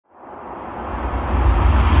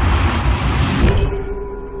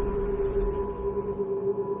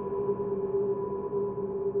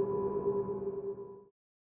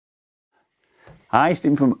Hi,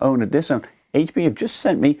 Steve from OWNorDisown. HP have just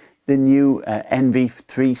sent me the new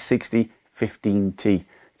NV360 15t.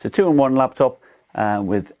 It's a 2-in-1 laptop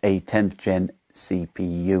with a 10th gen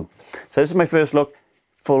CPU. So this is my first look,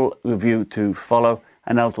 full review to follow,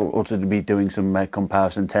 and I'll also be doing some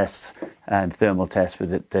comparison tests and thermal tests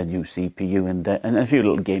with the new CPU and a few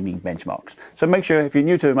little gaming benchmarks. So make sure, if you're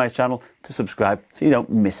new to my channel, to subscribe so you don't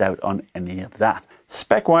miss out on any of that.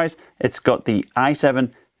 Spec-wise, it's got the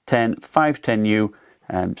i7 15U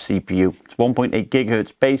CPU. It's 1.8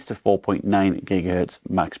 gigahertz base to 4.9 gigahertz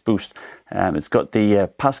max boost. It's got the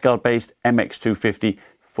Pascal-based MX250,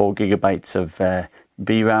 4 gigabytes of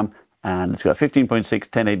VRAM, and it's got 15.6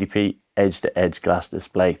 1080p edge-to-edge glass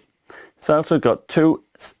display. It's also got two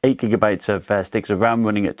 8 gigabytes of sticks of RAM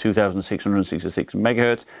running at 2666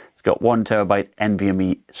 megahertz. It's got 1 terabyte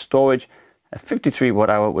NVMe storage, a 53 watt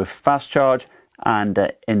hour with fast charge, and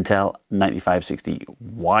Intel 9560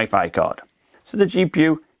 Wi-Fi card. So the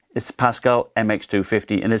GPU is Pascal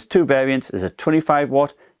MX250, and there's two variants. There's a 25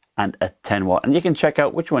 watt and a 10 watt, and you can check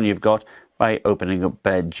out which one you've got by opening up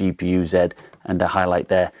GPU-Z and highlight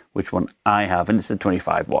there which one I have, and it's the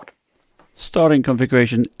 25 watt. Starting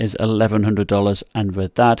configuration is $1,100, and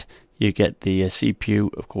with that you get the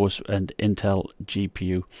CPU, of course, and Intel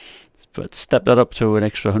GPU. But step that up to an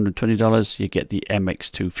extra $120, you get the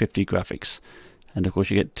MX250 graphics, and of course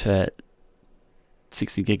you get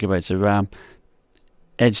 60 gigabytes of RAM.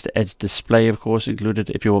 Edge-to-edge display, of course, included.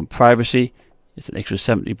 If you want privacy, it's an extra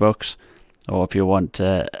 $70, or if you want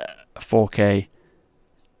 4K,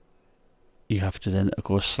 you have to then, of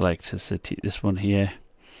course, select this one here,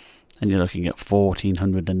 and you're looking at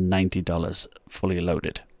 $1,490 fully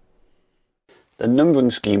loaded. The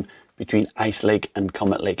numbering scheme between Ice Lake and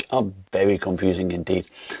Comet Lake are very confusing indeed.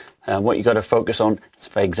 What you got to focus on is,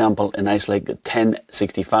 for example, in Ice Lake, the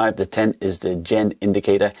 1065, the 10 is the gen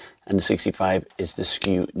indicator, and the 65 is the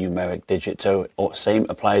skew numeric digit. So same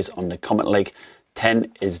applies on the Comet Lake.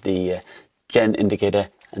 10 is the gen indicator,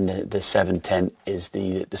 and the 710 is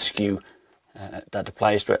the skew that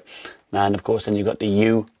applies to it. And of course, then you've got the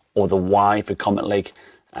U or the Y for Comet Lake,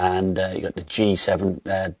 and you got the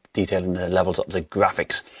G7 detailing the levels of the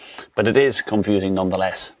graphics. But it is confusing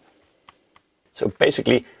nonetheless. So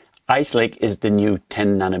basically, Ice Lake is the new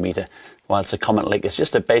 10 nanometer, whilst the Comet Lake is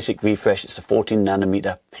just a basic refresh. It's a 14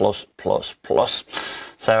 nanometer plus.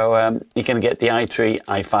 So you can get the i3,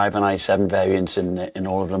 i5, and i7 variants in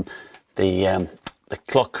all of them. The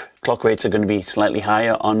clock rates are going to be slightly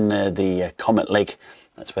higher on the Comet Lake.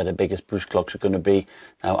 That's where the biggest boost clocks are going to be.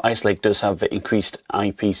 Now, Ice Lake does have increased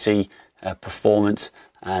IPC performance,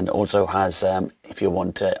 and also has, if you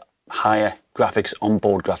want higher graphics,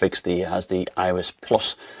 onboard graphics, has the Iris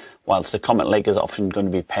Plus, whilst the Comet Lake is often going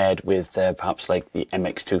to be paired with perhaps like the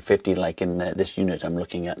MX250, like in this unit I'm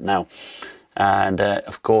looking at now. And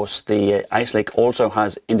of course, the Ice Lake also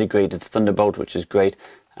has integrated Thunderbolt, which is great,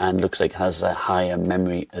 and looks like it has a higher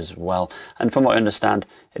memory as well. And from what I understand,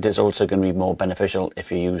 it is also going to be more beneficial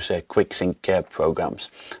if you use quick sync programs.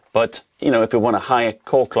 But, you know, if you want a higher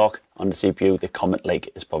core clock on the CPU, the Comet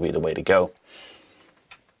Lake is probably the way to go.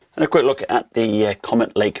 And a quick look at the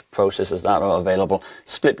Comet Lake processors that are available,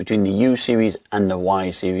 split between the U series and the Y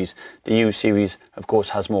series. The U series, of course,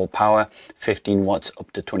 has more power, 15 watts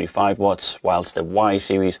up to 25 watts, whilst the Y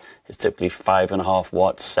series is typically 5.5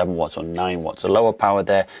 watts, 7 watts or 9 watts. So lower power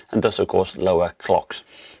there, and thus, of course, lower clocks.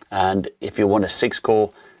 And if you want a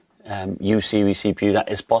 6-core U series CPU,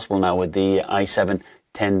 that is possible now with the i7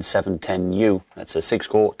 10710U. That's a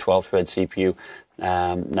 6-core, 12-thread CPU.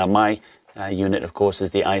 Now my unit, of course,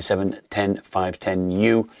 is the i7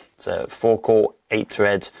 10510U. It's a 4-core, 8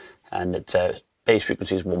 threads, and its base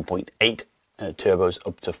frequency is 1.8, turbos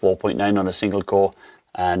up to 4.9 on a single core,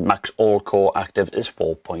 and max all-core active is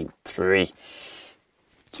 4.3.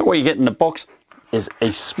 So what you get in the box is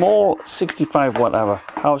a small 65 watt hour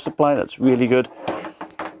power supply. That's really good.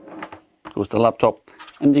 Goes to the laptop,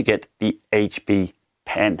 and you get the HP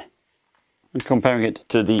pen. And comparing it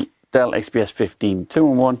to the Dell XPS 15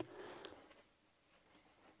 2-in-1,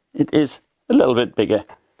 it is a little bit bigger,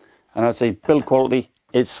 and I'd say build quality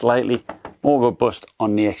is slightly more robust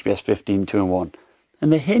on the XPS 15 2-in-1.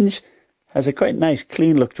 And the hinge has a quite nice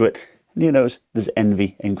clean look to it, and you notice there's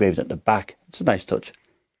NV engraved at the back. It's a nice touch.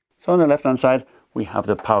 So on the left hand side, we have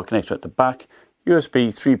the power connector at the back, USB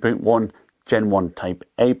 3.1 Gen 1 Type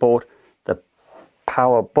A port, the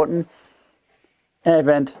power button, air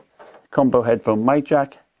vent, combo headphone mic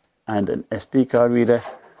jack, and an SD card reader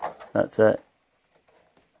that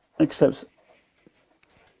accepts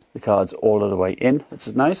the cards all of the way in. This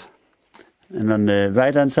is nice. And on the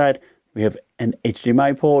right hand side, we have an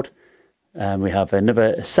HDMI port, We have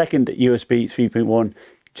a second USB 3.1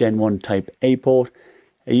 Gen 1 Type A port,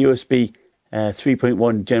 a USB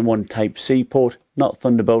 3.1 Gen 1 Type C port, not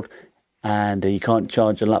Thunderbolt, and you can't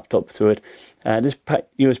charge a laptop through it. This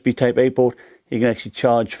USB Type A port, you can actually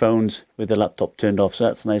charge phones with the laptop turned off, so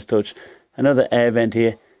that's a nice touch. Another air vent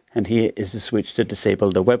here, and here is the switch to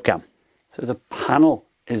disable the webcam. So the panel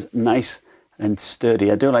is nice and sturdy.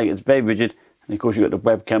 I do like it, it's very rigid, and of course you've got the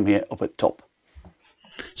webcam here up at top.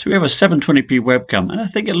 So we have a 720p webcam, and I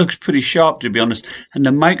think it looks pretty sharp, to be honest, and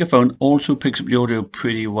the microphone also picks up the audio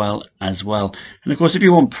pretty well as well. And of course, if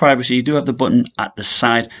you want privacy, you do have the button at the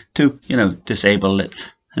side to, disable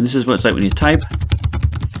it. And this is what it's like when you type.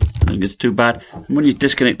 I don't think it's too bad. And when you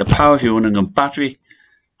disconnect the power, if you're running on battery,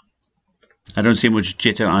 I don't see much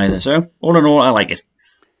jitter either. So all in all, I like it.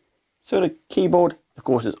 So the keyboard, of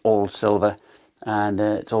course, is all silver, and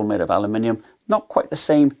it's all made of aluminium. Not quite the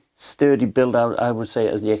same sturdy build out, I would say,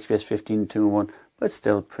 as the XPS 15 2-in-1, but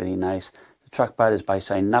still pretty nice. The trackpad is by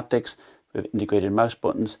Synaptics with integrated mouse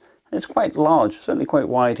buttons, and it's quite large, certainly quite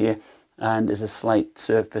wide here, and there's a slight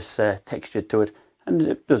surface texture to it, and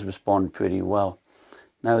it does respond pretty well.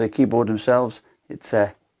 Now the keyboard themselves, it's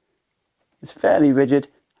fairly rigid,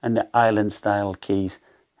 and the island style keys,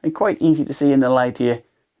 and quite easy to see in the light here,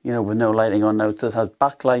 with no lighting on. Now it does have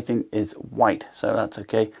backlighting is white, so that's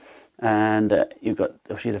okay. And you've got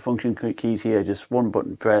obviously the function keys here, just one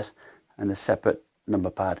button press and a separate number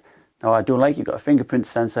pad. Now I do like you've got a fingerprint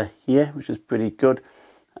sensor here, which is pretty good,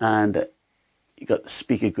 and you've got the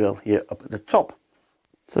speaker grill here up at the top.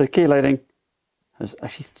 So the key lighting has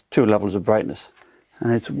actually 2 levels of brightness,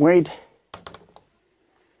 and it's weighed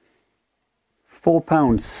 4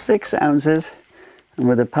 pounds 6 ounces, and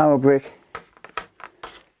with a power brick,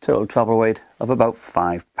 total travel weight of about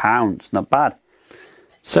 5 pounds. Not bad.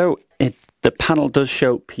 So the panel does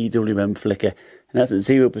show PWM Flicker, and that's at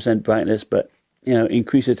 0% brightness, but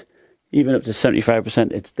increase it even up to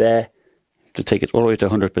 75%, it's there to take it all the way to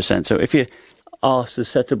 100%. So if you are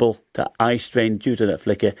susceptible to eye strain due to that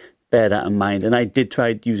flicker, bear that in mind. And I did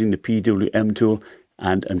try using the PWM tool,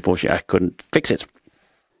 and unfortunately I couldn't fix it.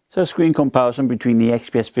 So screen comparison between the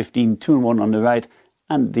XPS 15 2-in-1 on the right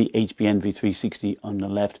and the HP Envy 360 on the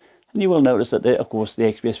left. And you will notice that, of course,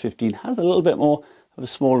 the XPS 15 has a little bit more of a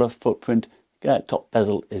smaller footprint. Top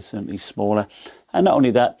bezel is certainly smaller. And not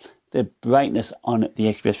only that, the brightness on the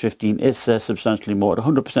XPS 15 is substantially more. At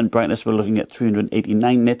 100% brightness, we're looking at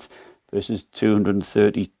 389 nits versus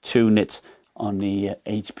 232 nits on the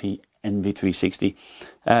HP Envy 360.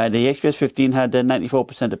 The XPS 15 had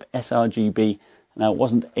 94% of sRGB, and I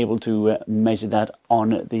wasn't able to measure that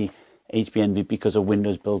on the HP Envy because of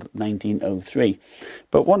Windows build 1903.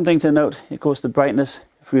 But one thing to note, of course, the brightness,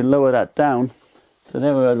 if we lower that down, so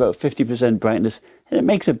there we're at about 50% brightness, and it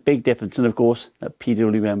makes a big difference. And of course, that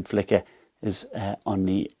PWM Flicker is on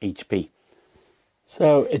the HP.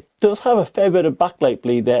 So it does have a fair bit of backlight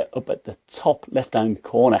bleed there up at the top left-hand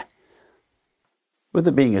corner. With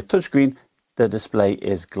it being a touchscreen, the display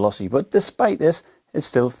is glossy, but despite this, it's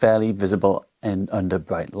still fairly visible and under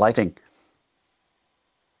bright lighting.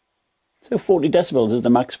 So 40 decibels is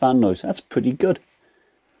the max fan noise. That's pretty good.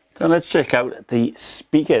 So let's check out the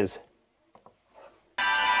speakers.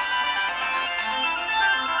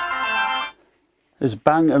 Those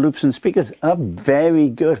Bang & Olufsen speakers are very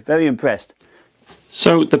good, very impressed.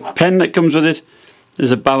 So the pen that comes with it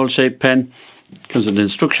is a barrel-shaped pen. It comes with an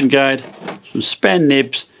instruction guide, some spare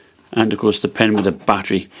nibs, and of course the pen with a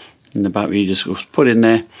battery. And the battery you just put in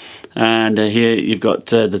there. And here you've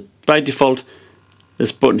got by default,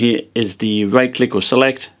 this button here is the right click or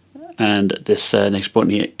select, and this next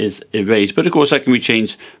button here is erase. But of course that can be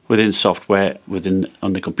changed within software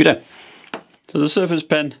on the computer. So the Surface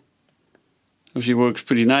Pen actually works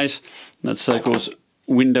pretty nice. That's of course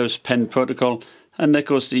Windows Pen Protocol, and of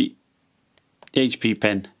course the HP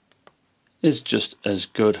pen is just as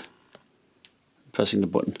good. Pressing the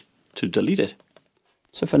button to delete it.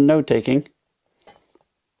 So for note taking,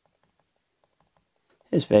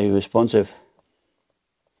 it's very responsive.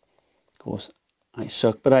 Of course I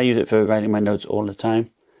suck, but I use it for writing my notes all the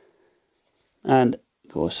time. And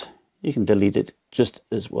of course you can delete it just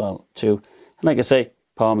as well too. And like I say,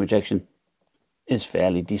 palm rejection is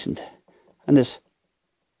fairly decent, and there's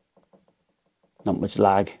not much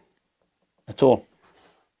lag at all.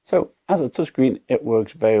 So as a touchscreen, it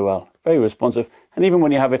works very well, very responsive, and even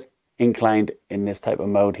when you have it inclined in this type of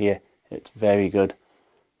mode here, it's very good.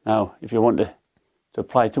 Now if you want to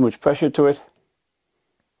apply too much pressure to it,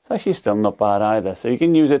 it's actually still not bad either. So you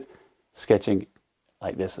can use it sketching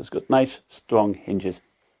like this. It's got nice strong hinges.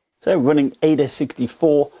 So running AIDA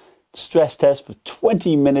 64 stress test for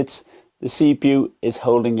 20 minutes the CPU is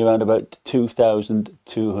holding around about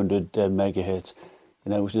 2,200 megahertz,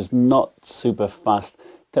 which is not super fast.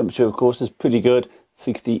 Temperature, of course, is pretty good,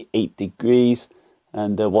 68 degrees,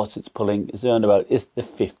 and watts it's pulling is around about the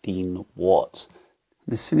 15 watts.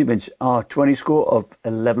 The Cinebench R20 score of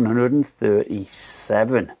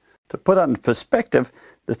 1137. To put that in perspective,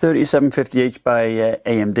 the 3750H by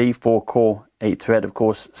AMD 4-core 8-thread, of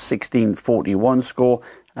course, 1641 score,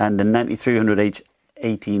 and the 9300H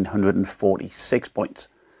 1846 points.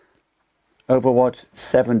 Overwatch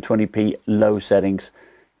 720p low settings.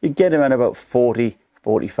 You get around about 40-45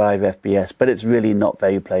 FPS, but it's really not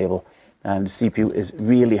very playable, and the CPU is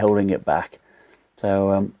really holding it back.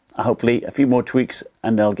 So hopefully a few more tweaks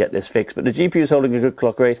and they'll get this fixed. But the GPU is holding a good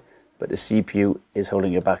clock rate, but the CPU is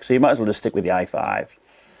holding it back. So you might as well just stick with the i5.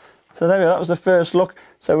 So there we go, that was the first look.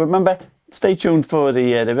 So remember, stay tuned for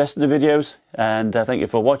the rest of the videos, and thank you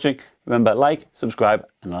for watching. Remember, like, subscribe,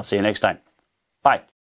 and I'll see you next time. Bye.